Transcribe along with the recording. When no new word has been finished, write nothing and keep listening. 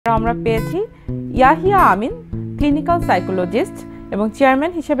আমরা পেয়েছি ইয়াহিয়া আমিন, clinical psychologist এবং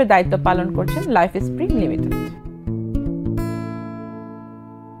চেয়ারম্যান হিসেবে দায়িত্ব পালন করছেন লাইফস্প্রিং লিমিটেড।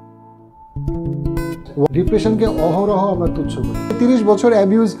 ডিপ্রেশনকে অহরহ আমরা তুচ্ছ করি। 30 বছর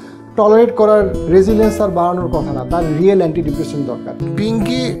অ্যাবিউজ টলারেট করার রেজিলিয়েন্স আর বাড়ানোর কথা না, তার রিয়েল অ্যান্টি ডিপ্রেশন দরকার।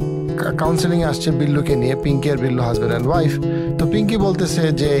 পিঙ্কি কাউন্সেলিং আসছে বিল্লুকে নিয়ে, পিঙ্কি আর বিল্লু হাজব্যান্ড অ্যান্ড ওয়াইফ। তো পিঙ্কি বলতেছে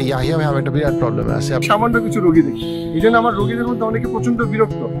যে ইয়াহিয়া ভাই, আমি একটা বিরাট প্রবলেমে আছি। সামান্য কিছু রোগী দেখি, এই জন্য আমার রোগীদের মধ্যে অনেকে প্রচন্ড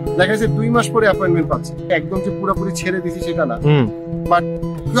বিরক্ত। দেখা যাচ্ছে 2 মাস পরে অ্যাপয়েন্টমেন্ট পাচ্ছে। একদম যে পুরোপুরি ছেড়ে দিছি সেটা না, বাট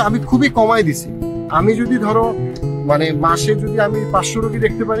আমি খুবই কমাই দিছি। আমি যদি ধরো মানে মাসে যদি আমি 500 রোগী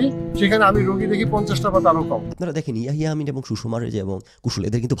দেখতে পারি, সেখানে আমি রোগী দেখি 50টা বা তারও কম। আপনারা দেখেন ইয়াহিয়া আমিন এবং সুষমা রেজা এবং কুশল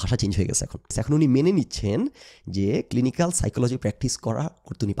এদের কিন্তু ভাষা চেঞ্জ হয়ে গেছে। এখন উনি মেনে নিচ্ছেন যে ক্লিনিক্যাল সাইকোলজি প্র্যাকটিস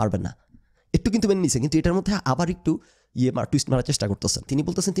করতে উনি পারবেন না। একটু কিন্তু মেনে নিচ্ছেন, কিন্তু এটার মধ্যে আবার একটু টুইস্ট মারার চেষ্টা করতেছেন। তিনি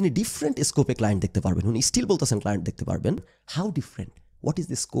বলতেছেন তিনি ডিফারেন্ট স্কোপে ক্লায়েন্ট দেখতে পারবেন। উনি স্টিল বলতেছেন ক্লায়েন্ট দেখতে পারবেন। How different, what is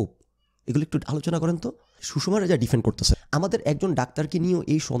the scope, এগুলো একটু আলোচনা করেন তো। সুষমা রেজা ডিফেন্ড করতেছে। আমাদের একজন ডাক্তারকে নিয়েও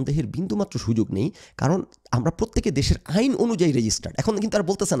এই সন্দেহের বিন্দুমাত্র সুযোগ নেই, কারণ আমরা প্রত্যেকে দেশের আইন অনুযায়ী রেজিস্টার্ড। এখন কিন্তু আর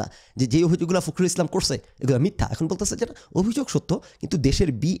বলতেছে না যে অভিযোগগুলো ফখরুল ইসলাম করছে এগুলো মিথ্যা। এখন বলতেছে যে অভিযোগ সত্য, কিন্তু দেশের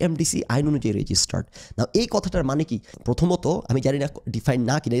বিএমডিসি আইন অনুযায়ী রেজিস্টার্ড। না, এই কথাটার মানে কি? প্রথমত আমি জানি না ডিফাইন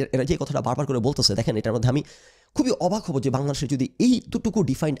না কিনা, এরা যে কথাটা বারবার করে বলতেছে, দেখেন এটার মধ্যে আমি খুবই অবাক হব যে বাংলাদেশে যদি এইটুকু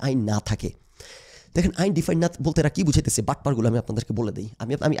ডিফাইন্ড আইন না থাকে। দেখেন আইন ডিফাইন না বলতে এরা কি বুঝাইতেছে, বাটপারগুলো আমি আপনাদেরকে বলে দিই।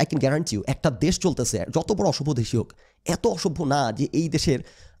 আমি আই ক্যান গ্যারান্টি ইউ, একটা দেশ চলতেছে, যত বড় অসভ্য দেশই হোক, এত অসভ্য না যে এই দেশের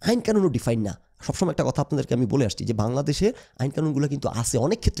আইন কানুনও ডিফাইন না। সবসময় একটা কথা আপনাদেরকে আমি বলে আসছি যে বাংলাদেশের আইন কানুনগুলো কিন্তু আছে,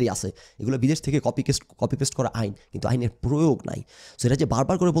 অনেক ক্ষেত্রেই আছে। এগুলো বিদেশ থেকে কপি পেস্ট করা আইন, কিন্তু আইনের প্রয়োগ নাই। সো এরা যে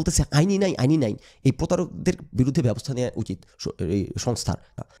বারবার করে বলতেছে আইনই নাই, এই প্রতারকদের বিরুদ্ধে ব্যবস্থা নেওয়া উচিত এই সংস্থার।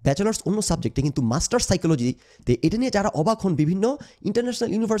 ব্যাচেলার্স অন্য সাবজেক্টে, কিন্তু মাস্টার্স সাইকোলজিতে এটা নিয়ে যারা অবাক হন, বিভিন্ন ইন্টারন্যাশনাল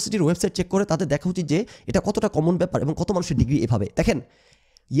ইউনিভার্সিটির ওয়েবসাইট চেক করে, তাদের দেখা উচিত যে এটা কতটা কমন ব্যাপার এবং কত মানুষের ডিগ্রি এভাবে। দেখেন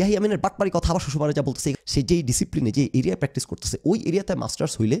ইয়াহিয়া আমিনের বাটপারি কথা আবার সুষমা রেজা বলতেছে, সে যেই ডিসিপ্লিনে যে এরিয়ায় প্র্যাকটিস করতেছে ওই এরিয়াতে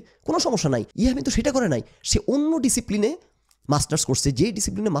মাস্টার্স হইলে কোনো সমস্যা নাই। ইয়াহিয়া আমিন তো সেটা করে নাই, সে অন্য ডিসিপ্লিনে মাস্টার্স করছে। যেই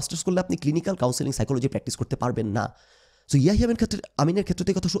ডিসিপ্লিনে মাস্টার্স করলে আপনি ক্লিনিক্যাল কাউন্সেলিং সাইকোলজি প্র্যাকটিস করতে পারবেন না। সো ইয়াহিয়া আমিনের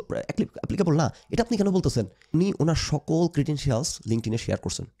ক্ষেত্রে কথা অ্যাপ্লিকেবল না, এটা আপনি কেন বলতেছেন? উনি ওনার সকল ক্রিডেন্সিয়ালস লিঙ্কডিনে শেয়ার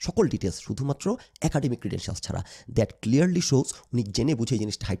করছেন, সকল ডিটেলস, শুধুমাত্র একাডেমিক ক্রিডেন্সিয়ালস ছাড়া। দ্যাট ক্লিয়ারলি শোজ উনি জেনে বুঝে এই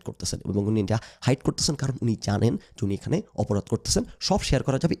জিনিসটা হাইড করতেছেন, এবং উনি এটা হাইড করতেছেন কারণ উনি জানেন যে উনি এখানে অপরাধ করতেছেন। সব শেয়ার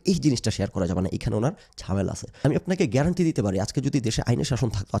করা যাবে, এই জিনিসটা শেয়ার করা যাবে না, এখানে ওনার ঝামেলা আছে। আমি আপনাকে গ্যারান্টি দিতে পারি, আজকে যদি দেশে আইনের শাসন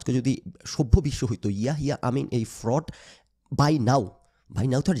থাকতো, আজকে যদি সভ্য বিশ্ব হইতো, ইয়াহিয়া আমিন এই ফ্রড বাই নাও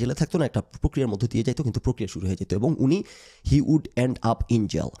তো আর জেলে থাকতো না, একটা প্রক্রিয়ার মধ্য দিয়ে যাইতো, কিন্তু প্রক্রিয়া শুরু হয়ে যেত এবং he would end up in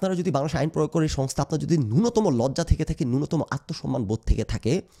jail. আপনারা যদি বাংলাদেশ আইন প্রয়োগ করে সংস্থা, আপনার যদি ন্যূনতম লজ্জা থেকে থাকে, ন্যূনতম আত্মসম্মান বোধ থেকে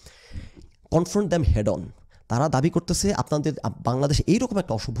থাকে, কনফ্রন্ট দ্যাম হেড অন। তারা দাবি করতেছে আপনাদের বাংলাদেশ এইরকম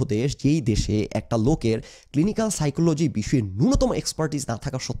একটা অসভ্য দেশ, যেই দেশে একটা লোকের ক্লিনিক্যাল সাইকোলজি বিষয়ে ন্যূনতম এক্সপার্টিস না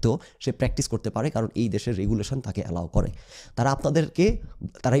থাকা সত্ত্বেও সে প্র্যাকটিস করতে পারে, কারণ এই দেশের রেগুলেশন তাকে অ্যালাউ করে।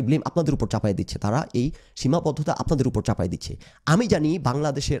 তারাই ব্লেম আপনাদের উপর চাপাই দিচ্ছে, তারা এই সীমাবদ্ধতা আপনাদের উপর চাপাই দিচ্ছে। আমি জানি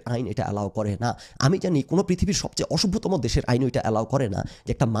বাংলাদেশের আইন এটা অ্যালাউ করে না, আমি জানি কোনো পৃথিবীর সবচেয়ে অসভ্যতম দেশের আইনও এটা অ্যালাউ করে না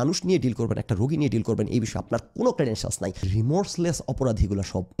যে একটা মানুষ নিয়ে ডিল করবেন, একটা রোগী নিয়ে ডিল করবেন, এই বিষয়ে আপনার কোনো ক্রেডেনশিয়ালস নাই। রিমোর্সলেস অপরাধীগুলো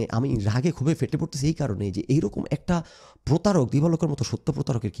সব। আমি রাগে খুবই ফেটে পড়তেছি এই কারণে যে এইরকম একটা প্রতারক, দিবালোকের মতো সত্য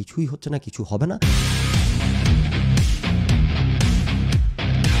প্রতারকের কিছুই হচ্ছে না, কিছু হবে না।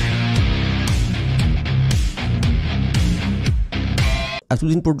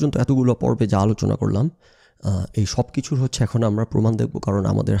 এতদিন পর্যন্ত এতগুলো পর্বে যা আলোচনা করলাম, এই সব কিছুর হচ্ছে এখন আমরা প্রমাণ দেখব, কারণ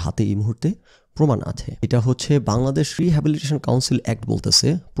আমাদের হাতে এই মুহূর্তে প্রমাণ আছে। এটা হচ্ছে বাংলাদেশ রিহ্যাবিলিটেশন কাউন্সিল অ্যাক্ট বলতেছে,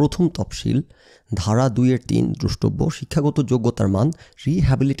 প্রথম তফসিল ধারা 2-3 দ্রষ্টব্য শিক্ষাগত যোগ্যতার মান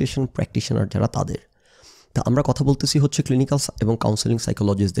রিহ্যাবিলিটেশন প্র্যাকটিশনার যারা তাদের। তা আমরা কথা বলতেছি হচ্ছে ক্লিনিক্যাল এবং কাউন্সেলিং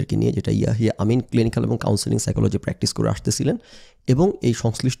সাইকোলজিস্টদেরকে নিয়ে, যেটা ইয়াহিয়া আমিন ক্লিনিক্যাল এবং কাউন্সেলিং সাইকোলজি প্র্যাকটিস করে আসতেছিলেন, এবং এই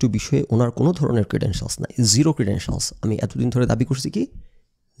সংশ্লিষ্ট বিষয়ে ওনার কোনো ধরনের ক্রেডেনশিয়ালস নাই, জিরো ক্রেডেনশিয়ালস। আমি এতদিন ধরে দাবি করছি কি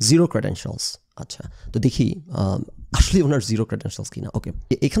জিরো ক্রেডেনশিয়ালস। আচ্ছা, তো দেখি আসলে ওনার জিরো ক্রেডেনশিয়ালস কিনা। ওকে,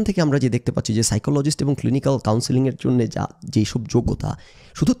 এখান থেকে আমরা যে দেখতে পাচ্ছি যে সাইকোলজিস্ট এবং ক্লিনিক্যাল কাউন্সেলিংয়ের জন্য যেসব যোগ্যতা,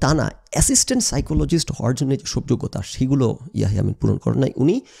 শুধু তা না, অ্যাসিস্ট্যান্ট সাইকোলজিস্ট হওয়ার জন্য যেসব যোগ্যতা, সেগুলো ইয়াহিয়া আমিন পূরণ করেন নাই।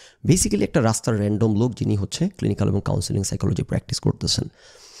 উনি বেসিক্যালি একটা রাস্তার র্যান্ডম লোক, যিনি হচ্ছে ক্লিনিক্যাল এবং কাউন্সেলিং সাইকোলজি প্র্যাকটিস করতেছেন।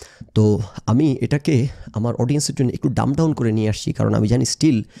 তো আমি এটাকে আমার অডিয়েন্সের জন্য একটু ডাউন করে নিয়ে আসছি, কারণ আমি জানি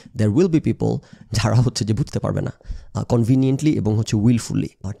still there will be people যারা হচ্ছে যে বুঝতে পারবে না কনভিনিয়েন্টলি এবং হচ্ছে উইলফুলি।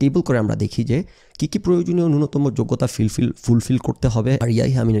 টেবল করে আমরা দেখি যে কী কী প্রয়োজনীয় ন্যূনতম যোগ্যতা ফুলফিল করতে হবে, আর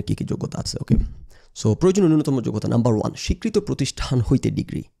ইয়াহিয়া আমিনের কী কী যোগ্যতা আছে। ওকে, সো প্রয়োজনীয় ন্যূনতম যোগ্যতা নাম্বার 1, স্বীকৃত প্রতিষ্ঠান হইতে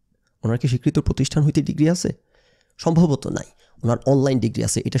ডিগ্রি। ওনার কি স্বীকৃত প্রতিষ্ঠান হইতে ডিগ্রি আছে? সম্ভবত নাই। ওনার অনলাইন ডিগ্রি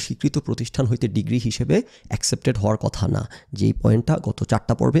আছে, এটা স্বীকৃত প্রতিষ্ঠান হইতে ডিগ্রি হিসেবে অ্যাকসেপ্টেড হওয়ার কথা না। যেই পয়েন্টটা গত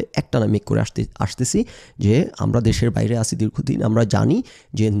 4টা পর্বে একটা না মেক করে আসতেছি যে আমরা দেশের বাইরে আছি দীর্ঘদিন, আমরা জানি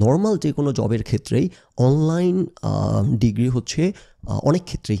যে নর্মাল যে কোনো জবের ক্ষেত্রেই অনলাইন ডিগ্রি হচ্ছে অনেক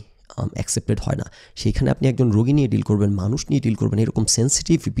ক্ষেত্রেই অ্যাকসেপ্টেড হয় না। সেইখানে আপনি একজন রোগী নিয়ে ডিল করবেন, মানুষ নিয়ে ডিল করবেন, এরকম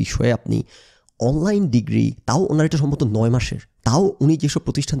সেন্সিটিভ বিষয়ে আপনি অনলাইন ডিগ্রি, তাও ওনার এটা সম্ভবত 9 মাসের, তাও উনি যেসব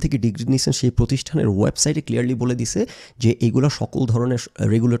প্রতিষ্ঠান থেকে ডিগ্রি নিয়েছেন সেই প্রতিষ্ঠানের ওয়েবসাইটে ক্লিয়ারলি বলে দিছে যে এইগুলো সকল ধরনের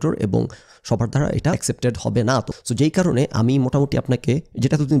রেগুলেটর এবং সবার দ্বারা এটা অ্যাকসেপ্টেড হবে না। তো সো যেই কারণে আমি মোটামুটি আপনাকে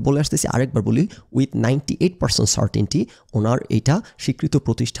যেটা তো বলে আসতেছি আরেকবার বলি, উইথ 98% সার্টেনটি ওনার এইটা স্বীকৃত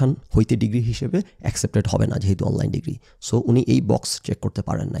প্রতিষ্ঠান হইতে ডিগ্রি হিসেবে অ্যাকসেপ্টেড হবে না, যেহেতু অনলাইন ডিগ্রি। সো উনি এই বক্স চেক করতে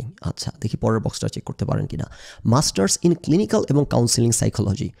পারেন নাই। আচ্ছা, দেখি পরের বক্সটা চেক করতে পারেন কিনা। মাস্টার্স ইন ক্লিনিক্যাল এবং কাউন্সিলিং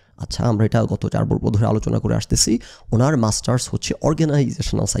সাইকোলজি। আচ্ছা, আমরা এটা গত 4 পর্ব ধরে আলোচনা করে আসতেছি। ওনার মাস্টার্স হচ্ছে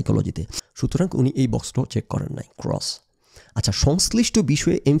অর্গানাইজেশনাল সাইকোলজিতে, সুতরাং উনি এই বক্সটাও চেক করেন নাই, ক্রস। আচ্ছা, সংশ্লিষ্ট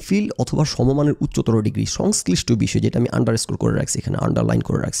বিষয়ে এমফিল অথবা সমমানের উচ্চতর ডিগ্রি। সংশ্লিষ্ট বিষয়, যেটা আমি আন্ডারস্কোর করে রাখছি, এখানে আন্ডারলাইন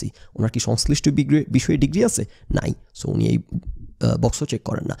করে রাখছি, ওনার কি সংশ্লিষ্ট বিষয়ে ডিগ্রি আছে? নাই। সো উনি এই বক্সও চেক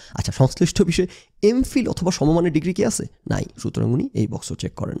করেন না। আচ্ছা, সংশ্লিষ্ট বিষয়ে এমফিল অথবা সমমানের ডিগ্রি কি আছে? নাই, সুতরাং উনি এই বক্সও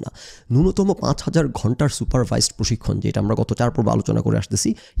চেক করেন না। ন্যূনতম 5000 ঘন্টার সুপারভাইজড প্রশিক্ষণ, যেটা আমরা গত 4 পর্বে আলোচনা করে আসতেছি।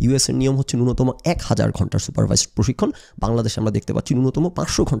 ইউএসের নিয়ম হচ্ছে ন্যূনতম 1000 ঘন্টার সুপারভাইজড প্রশিক্ষণ। বাংলাদেশে আমরা দেখতে পাচ্ছি ন্যূনতম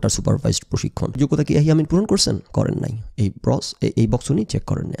 500 ঘন্টার সুপারভাইজড প্রশিক্ষণ। যোগ্যতা কি ইয়াহিয়া আমিন পূরণ করছেন? করেন নাই। এই বক্স উনি চেক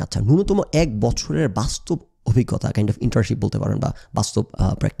করেন নাই। আচ্ছা, ন্যূনতম 1 বছরের বাস্তব অভিজ্ঞতা, কাইন্ড অফ ইন্টার্নশিপ বলতে পারেন, বা বাস্তব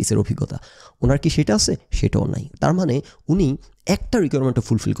প্র্যাকটিসের অভিজ্ঞতা, ওনার কি সেটা আছে? সেটাও নাই। তার মানে উনি একটা রিকোয়ারমেন্টও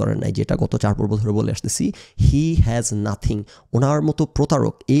ফুলফিল করেন নাই, যেটা গত 4 পর্ব ধরে বলে আসতেছি। He has nothing. ওনার মতো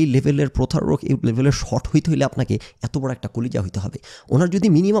প্রতারক, এই লেভেলের প্রতারক, এই লেভেলের শর্ট হইতে হইলে আপনাকে এত বড় একটা কলিজা হইতে হবে। ওনার যদি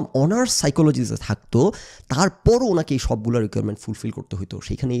মিনিমাম অনার্স সাইকোলজিতে থাকতো, তারপরও ওনাকে এই সবগুলো রিকোয়ারমেন্ট ফুলফিল করতে হইতো।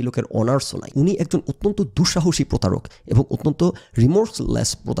 সেইখানে এই লোকের অনার্সও নাই। উনি একজন অত্যন্ত দুঃসাহসী প্রতারক এবং অত্যন্ত রিমোর্সলেস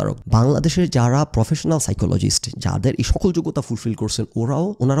প্রতারক। বাংলাদেশের যারা প্রফেশনাল সাইকোলজিস্ট, যাদের এই সকল যোগ্যতা ফুলফিল করছেন,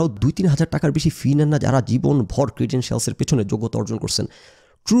 ওনারাও 2-3 হাজার টাকার বেশি ফি নেন না, যারা জীবন ভর ক্রিডেন্সিয়ালসের পেছনে যোগ্যতা অর্জন করছেন,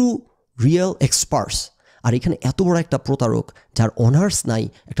 ট্রু রিয়েল এক্সপার্টস। আর এখানে এত বড় একটা প্রতারক, যার অনার্স নাই,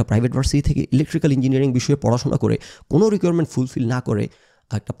 একটা প্রাইভেট ভার্সিটি থেকে ইলেকট্রিক্যাল ইঞ্জিনিয়ারিং বিষয়ে পড়াশোনা করে কোনো রিকোয়ারমেন্ট ফুলফিল না করে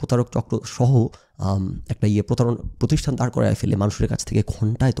একটা প্রতারক চক্র সহ একটা প্রতারণ প্রতিষ্ঠান দাঁড় করায় ফেলে মানুষের কাছ থেকে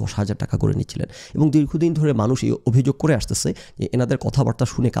ঘন্টায় 10,000 টাকা করে নিচ্ছিলেন। এবং দীর্ঘদিন ধরে মানুষ এই অভিযোগ করে আসতেছে যে এনাদের কথাবার্তা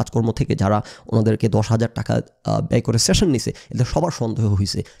শুনে কাজকর্ম থেকে যারা ওনাদেরকে 10,000 টাকা ব্যয় করে সেশন নিছে, এদের সবার সন্দেহ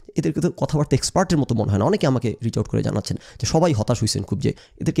হয়েছে। এদেরকে তো কথাবার্তা এক্সপার্টের মতো মনে হয় না। অনেকে আমাকে রিচ আউট করে জানাচ্ছেন যে সবাই হতাশ হয়েছেন খুব, যে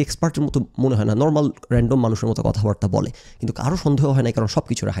এদেরকে এক্সপার্টের মতো মনে হয় না, নর্মাল র্যান্ডম মানুষের মতো কথাবার্তা বলে। কিন্তু কারো সন্দেহ হয় না, কারণ সব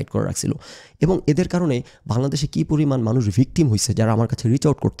কিছুরে হাইড করে রাখছিল। এবং এদের কারণে বাংলাদেশে কী পরিমাণ মানুষ ভিকটিম হয়েছে, যারা আমার কাছে রিচ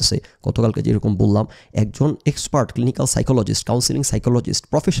আউট করতেছে। গতকালকে যেরকম বললাম, একজন expert clinical psychologist, counselling psychologist,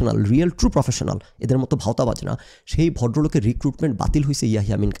 professional, real true professional, এদের মতো ভাওতাবাজ না, সেই ভদ্রলোকের রিক্রুটমেন্ট বাতিল হয়েছে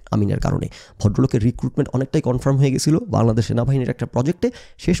ইয়াহিয়া আমিনের কারণে। ভদ্রলোকের রিক্রুটমেন্ট অনেকটাই কনফার্ম হয়ে গেছিল বাংলাদেশ সেনাবাহিনীর একটা প্রজেক্টে।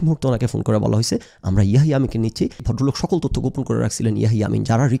 শেষ মুহূর্তে ওনাকে ফোন করে বলা হয়েছে আমরা ইয়াহিয়া আমিনকে নিচ্ছি। ভদ্রলোক সকল তথ্য গোপন করে রাখছিলেন ইয়াহিয়া আমিন।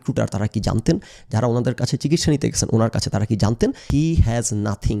 যারা রিক্রুটার তারা কি জানতেন? যারা ওনাদের কাছে চিকিৎসা নিতে গেছেন ওনার কাছে তারা কি জানতেন? He has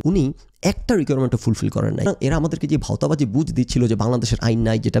nothing. উনি একটা রিকোয়ারমেন্টও ফুলফিল করেন নাই। এরা আমাদেরকে যে ভাওতাবাজি বুঝ দিচ্ছিল যে বাংলাদেশের আইন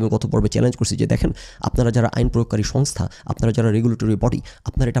নাই, যেটা আমি গত পর্বে চ্যালেঞ্জ করছি যে দেখেন আপনারা যারা আইন প্রয়োগকারী সংস্থা, আপনারা যারা রেগুলেটরি বডি,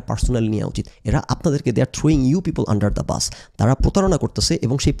 আপনারা এটা পার্সোনালি নেওয়া উচিত। এরা আপনাদেরকে দে আর throwing you people under the bus. তারা প্রতারণা করতেছে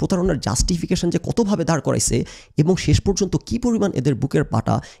এবং সেই প্রতারণার জাস্টিফিকেশন যে কতভাবে দাঁড় করাইছে এবং শেষ পর্যন্ত কী পরিমাণ এদের বুকের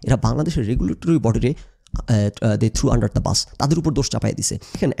পাটা এরা বাংলাদেশের regulatory বডিরে they through under the bus, তাদের উপর দোষ চাপাই দিছে।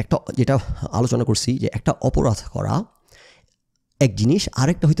 এখানে একটা যেটা আলোচনা করছি যে একটা অপরাধ করা এক জিনিস,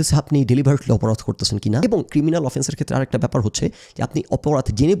 আরেকটা হইতেছে আপনি ডেলিভারেটলি অপরাধ করতেছেন কিনা। এবং ক্রিমিনাল অফেন্সের ক্ষেত্রে আরেকটা ব্যাপার হচ্ছে যে আপনি অপরাধ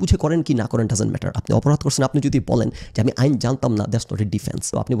জেনে বুঝে করেন কি না করেন ডাজেন্ট ম্যাটার। আপনি অপরাধ করছেন, আপনি যদি বলেন যে আমি আইন জানতাম না, দ্যাটস নট এ ডিফেন্স।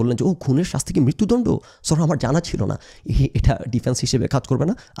 তো আপনি বললেন যে ও খুনের শাস্তি কি মৃত্যুদণ্ড, সর আমার জানা ছিল না, এটা ডিফেন্স হিসেবে কাজ করবে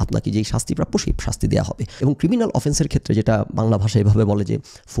না। আপনাকে যেই শাস্তি প্রাপ্য সেই শাস্তি দেওয়া হবে। এবং ক্রিমিনাল অফেন্সের ক্ষেত্রে যেটা বাংলা ভাষায় এভাবে বলে যে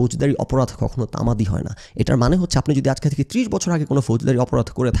ফৌজদারি অপরাধ কখনো তামাদি হয় না। এটার মানে হচ্ছে আপনি যদি আজকে থেকে 30 বছর আগে কোনো ফৌজদারি অপরাধ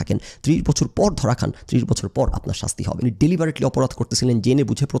করে থাকেন, 30 বছর পর ধরা খান, 30 বছর পর আপনার শাস্তি হবে। আপনি ডেলিভারেটলি অপরাধ করতেছিলেন, জেনে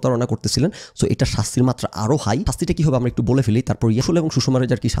বুঝে প্রতারণা করতেছিলেন, সো এটা শাস্তির মাত্রা আরো হাই। শাস্তিটা কি হবে আমরা একটু বলে ফেলি, তারপর ইয়াসুল এবং সুষমা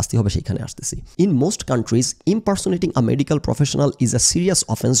রেজার কি শাস্তি হবে সেইখানে আসতেছি। In most countries ইম্পারসোনেটিং a medical professional is a serious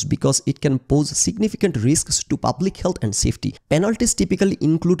offence because it can pose significant risks to public health and safety. Penalties typically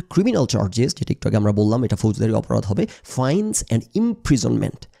include criminal charges, যেটা একটু আগে আমরা বললাম এটা ফৌজদারি অপরাধ হবে, ফাইনস অ্যান্ড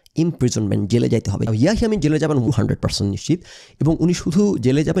ইমপ্রিজনমেন্ট। ইমপ্রিজনমেন্ট, জেলে যাইতে হবে। ইয়াহিয়া আমিন জেলে যাবেন 100% নিশ্চিত, এবং উনি শুধু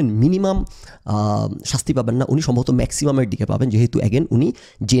জেলে যাবেন, মিনিমাম শাস্তি পাবেন না, উনি সম্ভবত ম্যাক্সিমামের দিকে পাবেন, যেহেতু অ্যাগেন উনি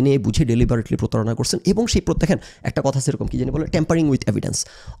জেনে বুঝে ডেলিভারেটলি প্রতারণা করছেন। এবং সেই দেখেন একটা কথা সেরকম কি জানি বলে, টেম্পারিং উইথ এভিডেন্স।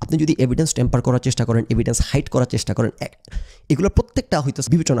 আপনি যদি এভিডেন্স টেম্পার করার চেষ্টা করেন, এভিডেন্স হাইড করার চেষ্টা করেন, এগুলো প্রত্যেকটা হয়তো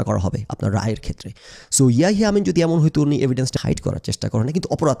বিবেচনা করা হবে আপনার রায়ের ক্ষেত্রে। সো ইয়াহিয়া আমিন যদি এমন হয়তো উনি এভিডেন্সটা হাইড করার চেষ্টা করেন না, কিন্তু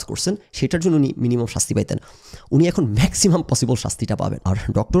অপরাধ করছেন, সেটার জন্য উনি মিনিমাম শাস্তি পাইতেন, উনি এখন ম্যাক্সিমাম পসিবল শাস্তিটা পাবেন। আর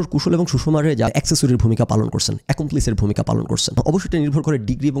ডক্টর কুশল এবং সুষমা রেজা অ্যাক্সেসরির ভূমিকা পালন করছেন, অ্যাকমপ্লিসের ভূমিকা পালন করছেন। অবশ্যই এটা নির্ভর করে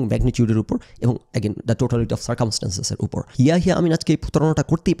ডিগ্রি এবং ম্যাগনিটিউডের উপর, এবং অ্যাগেন দ্য টোটালিটি অফ সার্কামস্টেন্সেসের উপর। ইয়াহিয়া আমিন আজকে এই প্রতারণাটা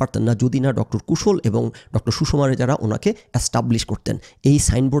করতেই পারতেন না যদি না ডক্টর কুশল এবং ডক্টর সুষমা রেজারা ওনাকে এস্টাবলিশ করতেন। এই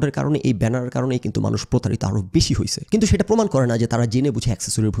সাইনবোর্ডের কারণে, এই ব্যানারের কারণেই কিন্তু মানুষ প্রতারিত আরও বেশি হয়েছে। কিন্তু সেটা প্রমাণ করে না যে তারা জেনে বুঝে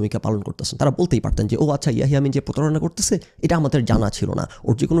অ্যাক্সেসরির ভূমিকা পালন করতেছেন। তারা বলতেই পারতেন যে ও আচ্ছা, ইয়াহিয়া আমিন যে প্রতারণা করতেছে এটা আমাদের জানা ছিল না,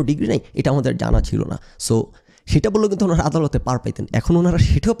 ওর যে কোনো ডিগ্রি নেই এটা আমাদের জানা ছিল না। সো সেটা বললেও কিন্তু ওনারা আদালতে পার পাইতেন। এখন ওনারা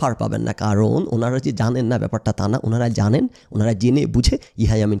সেটাও পার পাবেন না, কারণ ওনারা যে জানেন না ব্যাপারটা তা না, ওনারা জানেন, ওনারা জেনে বুঝে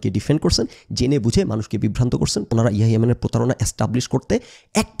ইয়াহিয়া আমিনকে ডিফেন্ড করছেন, জেনে বুঝে মানুষকে বিভ্রান্ত করছেন, ওনারা ইয়াহিয়া আমিনের প্রতারণা এস্টাবলিশ করতে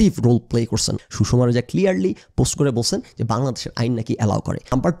অ্যাক্টিভ রোল প্লে করছেন। সুষমা রেজা ক্লিয়ারলি পোস্ট করে বলছেন যে বাংলাদেশের আইন নাকি অ্যালাউ করে।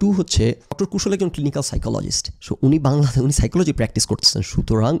 নাম্বার 2 হচ্ছে ডক্টর কুশল একজন ক্লিনিক্যাল সাইকোলজিস্ট। সো উনি উনি সাইকোলজি প্র্যাকটিস করতেছেন,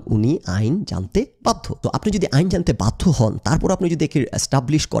 সুতরাং উনি আইন জানতে বাধ্য। তো আপনি যদি আইন জানতে বাধ্য হন, তারপর আপনি যদি একে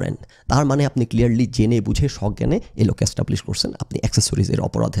এস্টাবলিশ করেন, তার মানে আপনি ক্লিয়ারলি জেনে বুঝে সজ্ঞানে এই লোককে এস্টাবলিশ করছেন আপনি অ্যাক্সেসরিজের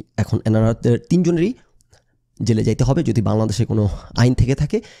অপরাধে। এখন এনাদের 3 জনেরই জেলে যাইতে হবে যদি বাংলাদেশে কোনো আইন থেকে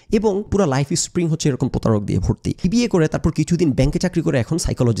থাকে, এবং পুরো লাইফ স্প্রিং হচ্ছে এরকম প্রতারক দিয়ে ভর্তি। বিয়ে করে তারপর কিছুদিন ব্যাংকে চাকরি করে এখন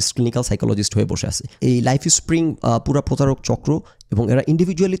সাইকোলজিস্ট, ক্লিনিক্যাল সাইকোলজিস্ট হয়ে বসে আছে। এই লাইফ স্প্রিং পুরা প্রতারক চক্র, এবং এরা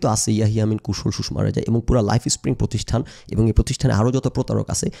ইন্ডিভিজুয়ালি তো আছে, ইয়াহিয়া আমিন, কুশল, সুষমা রেজা, এবং পুরা লাইফ স্প্রিং প্রতিষ্ঠান এবং এই প্রতিষ্ঠানে আরও যত প্রতারক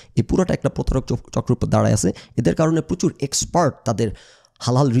আছে, এই পুরাটা একটা প্রতারক চক্র উপর দাঁড়ায় আছে। এদের কারণে প্রচুর এক্সপার্ট তাদের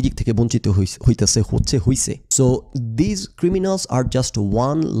হালাল রিজিক থেকে বঞ্চিত হইছে। So these criminals R just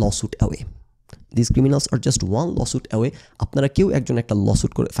one lawsuit away. আপনারা কেউ একজন একটা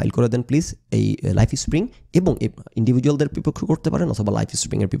লসুট করে ফাইল করে দেন প্লিজ, এই লাইফ স্প্রিং এবং ইন্ডিভিজুয়ালদের বিপক্ষ করতে পারেন অথবা লাইফ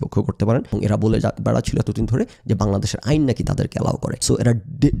স্প্রিংয়ের বিপক্ষ করতে পারেন। এবং এরা বলে বেড়াচ্ছিল এতদিন ধরে যে বাংলাদেশের আইন নাকি তাদেরকে অ্যালাউ করে। সো এরা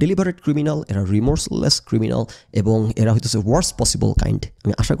ডেলিভারেট ক্রিমিনাল, এরা রিমোর্সলেস ক্রিমিনাল, এবং এরা হইতেছে ওয়ার্স্ট পসিবল কাইন্ড।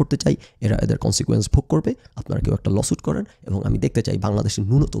 আমি আশা করতে চাই এরা এদের কনসিকুয়েন্স ভোগ করবে। আপনারা কেউ একটা লসুট করেন, এবং আমি দেখতে চাই বাংলাদেশের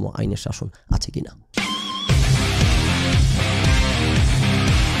ন্যূনতম আইনের শাসন আছে কিনা।